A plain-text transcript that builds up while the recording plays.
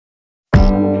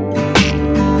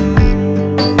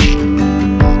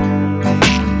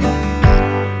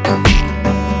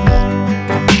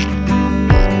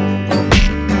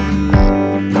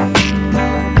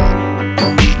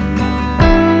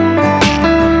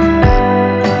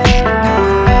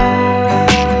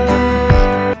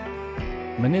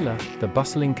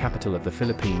bustling capital of the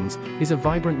Philippines, is a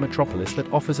vibrant metropolis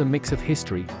that offers a mix of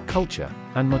history, culture,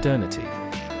 and modernity.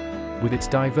 With its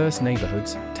diverse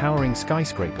neighborhoods, towering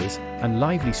skyscrapers, and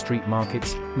lively street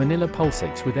markets, Manila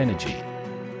pulsates with energy.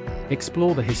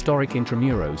 Explore the historic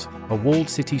Intramuros, a walled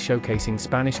city showcasing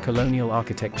Spanish colonial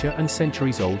architecture and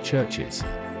centuries-old churches.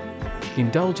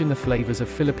 Indulge in the flavors of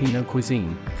Filipino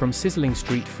cuisine, from sizzling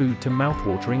street food to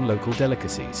mouthwatering local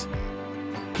delicacies.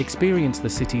 Experience the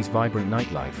city's vibrant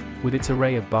nightlife, with its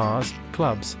array of bars,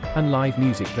 clubs, and live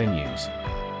music venues.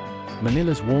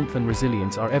 Manila's warmth and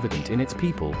resilience are evident in its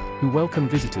people, who welcome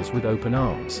visitors with open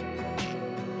arms.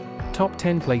 Top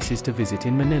 10 places to visit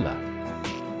in Manila.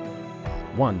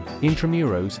 1.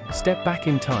 Intramuros. Step back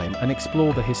in time and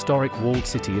explore the historic walled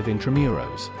city of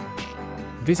Intramuros.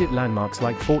 Visit landmarks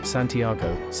like Fort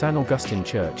Santiago, San Agustin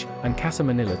Church, and Casa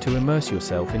Manila to immerse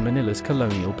yourself in Manila's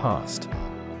colonial past.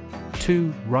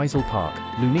 2. Rizal Park.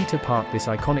 Lunita Park. This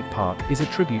iconic park is a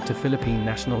tribute to Philippine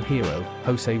national hero,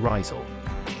 Jose Rizal.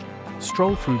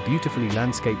 Stroll through beautifully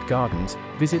landscaped gardens,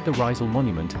 visit the Rizal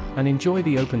Monument, and enjoy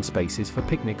the open spaces for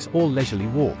picnics or leisurely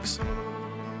walks.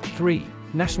 3.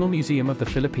 National Museum of the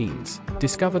Philippines.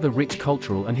 Discover the rich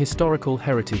cultural and historical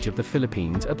heritage of the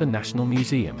Philippines at the National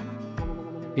Museum.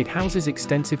 It houses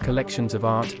extensive collections of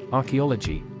art,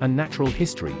 archaeology, and natural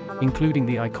history, including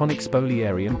the iconic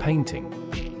Spoliarian painting.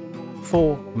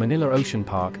 4. Manila Ocean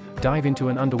Park. Dive into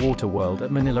an underwater world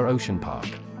at Manila Ocean Park.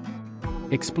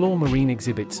 Explore marine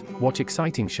exhibits, watch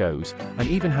exciting shows, and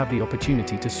even have the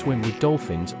opportunity to swim with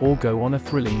dolphins or go on a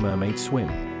thrilling mermaid swim.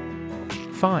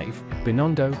 5.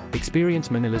 Binondo.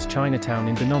 Experience Manila's Chinatown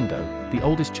in Binondo, the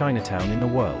oldest Chinatown in the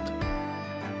world.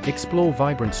 Explore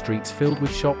vibrant streets filled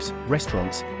with shops,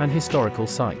 restaurants, and historical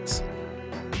sites.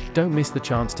 Don't miss the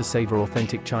chance to savor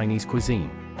authentic Chinese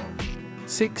cuisine.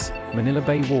 6. Manila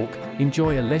Baywalk.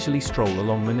 Enjoy a leisurely stroll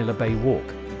along Manila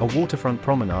Baywalk, a waterfront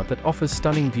promenade that offers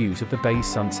stunning views of the bay's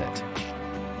sunset.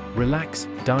 Relax,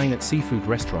 dine at seafood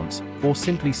restaurants, or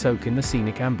simply soak in the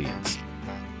scenic ambience.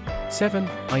 7.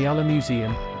 Ayala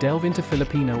Museum. Delve into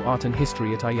Filipino art and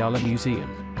history at Ayala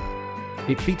Museum.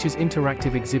 It features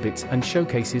interactive exhibits and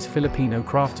showcases Filipino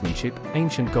craftsmanship,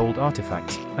 ancient gold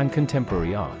artifacts, and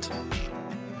contemporary art.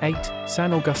 8.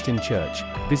 San Agustin Church.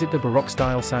 Visit the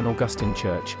Baroque-style San Agustin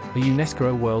Church, a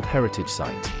UNESCO World Heritage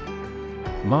Site.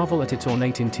 Marvel at its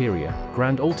ornate interior,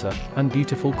 grand altar, and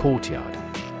beautiful courtyard.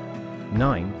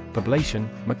 9. Poblacion,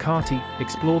 Makati.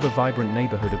 Explore the vibrant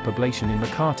neighborhood of Poblacion in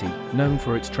Makati, known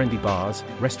for its trendy bars,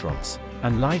 restaurants,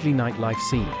 and lively nightlife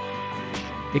scene.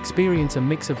 Experience a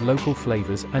mix of local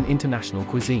flavors and international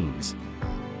cuisines.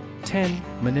 10.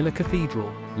 Manila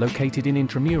Cathedral. Located in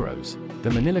Intramuros,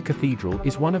 the Manila Cathedral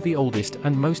is one of the oldest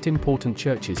and most important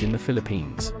churches in the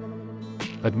Philippines.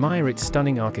 Admire its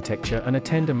stunning architecture and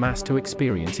attend a mass to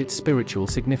experience its spiritual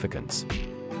significance.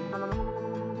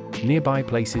 Nearby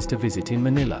places to visit in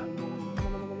Manila.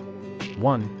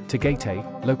 1.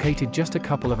 Tagaytay. Located just a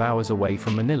couple of hours away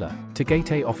from Manila,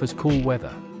 Tagaytay offers cool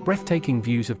weather, breathtaking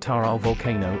views of Taral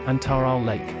Volcano and Taral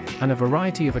Lake, and a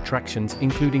variety of attractions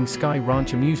including Sky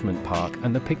Ranch Amusement Park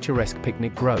and the picturesque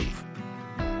Picnic Grove.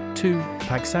 2.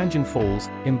 Pagsanjan Falls.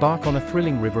 Embark on a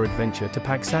thrilling river adventure to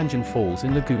Pagsanjan Falls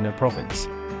in Laguna Province.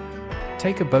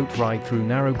 Take a boat ride through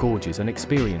narrow gorges and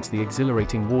experience the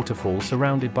exhilarating waterfall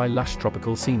surrounded by lush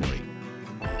tropical scenery.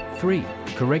 3.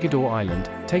 Corregidor Island.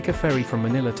 Take a ferry from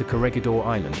Manila to Corregidor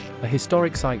Island, a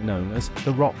historic site known as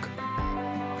The Rock.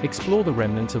 Explore the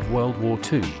remnants of World War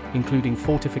II, including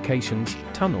fortifications,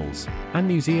 tunnels, and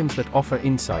museums that offer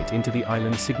insight into the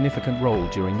island's significant role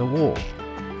during the war.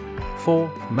 4.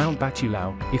 Mount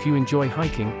Batulao. If you enjoy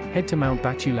hiking, head to Mount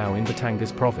Batulao in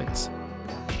Batangas Province.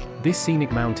 This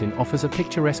scenic mountain offers a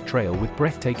picturesque trail with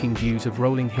breathtaking views of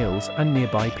rolling hills and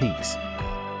nearby peaks.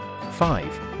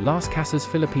 5. Las Casas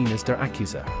Filipinas de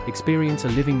Acusa. Experience a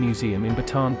living museum in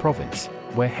Bataan Province,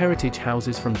 where heritage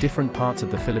houses from different parts of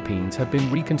the Philippines have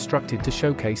been reconstructed to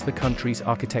showcase the country's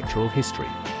architectural history.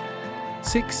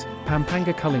 6.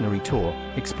 Pampanga Culinary Tour.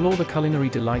 Explore the culinary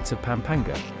delights of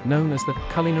Pampanga, known as the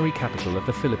culinary capital of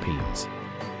the Philippines.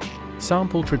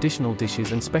 Sample traditional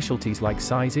dishes and specialties like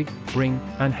sisig, bring,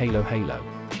 and halo halo.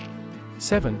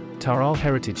 7. Taral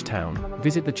Heritage Town.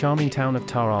 Visit the charming town of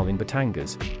Taral in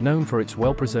Batangas, known for its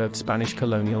well-preserved Spanish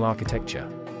colonial architecture.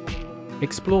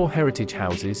 Explore heritage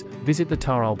houses, visit the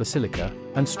Taral Basilica,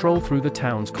 and stroll through the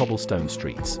town's cobblestone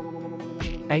streets.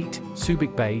 8.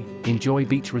 Subic Bay. Enjoy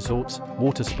beach resorts,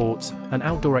 water sports, and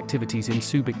outdoor activities in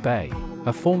Subic Bay,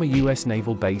 a former U.S.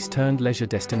 naval base turned leisure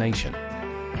destination.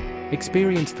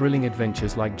 Experience thrilling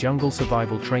adventures like jungle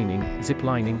survival training,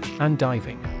 ziplining, and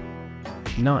diving.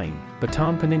 9.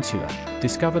 Bataan Peninsula.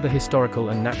 Discover the historical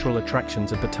and natural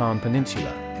attractions of Bataan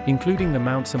Peninsula, including the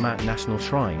Mount Samat National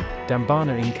Shrine,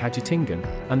 Dambana in Kajitingan,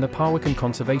 and the Pawakan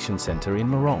Conservation Center in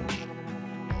Morong.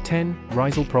 10.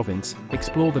 Rizal Province.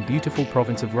 Explore the beautiful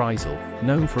province of Rizal,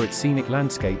 known for its scenic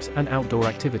landscapes and outdoor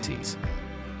activities.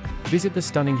 Visit the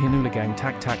stunning Hinulugang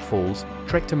Tak-Tak Falls,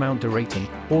 trek to Mount Daratan,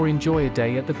 or enjoy a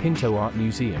day at the Pinto Art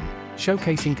Museum,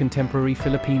 showcasing contemporary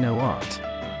Filipino art.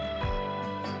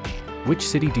 Which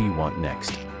city do you want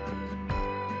next?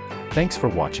 Thanks for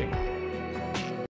watching.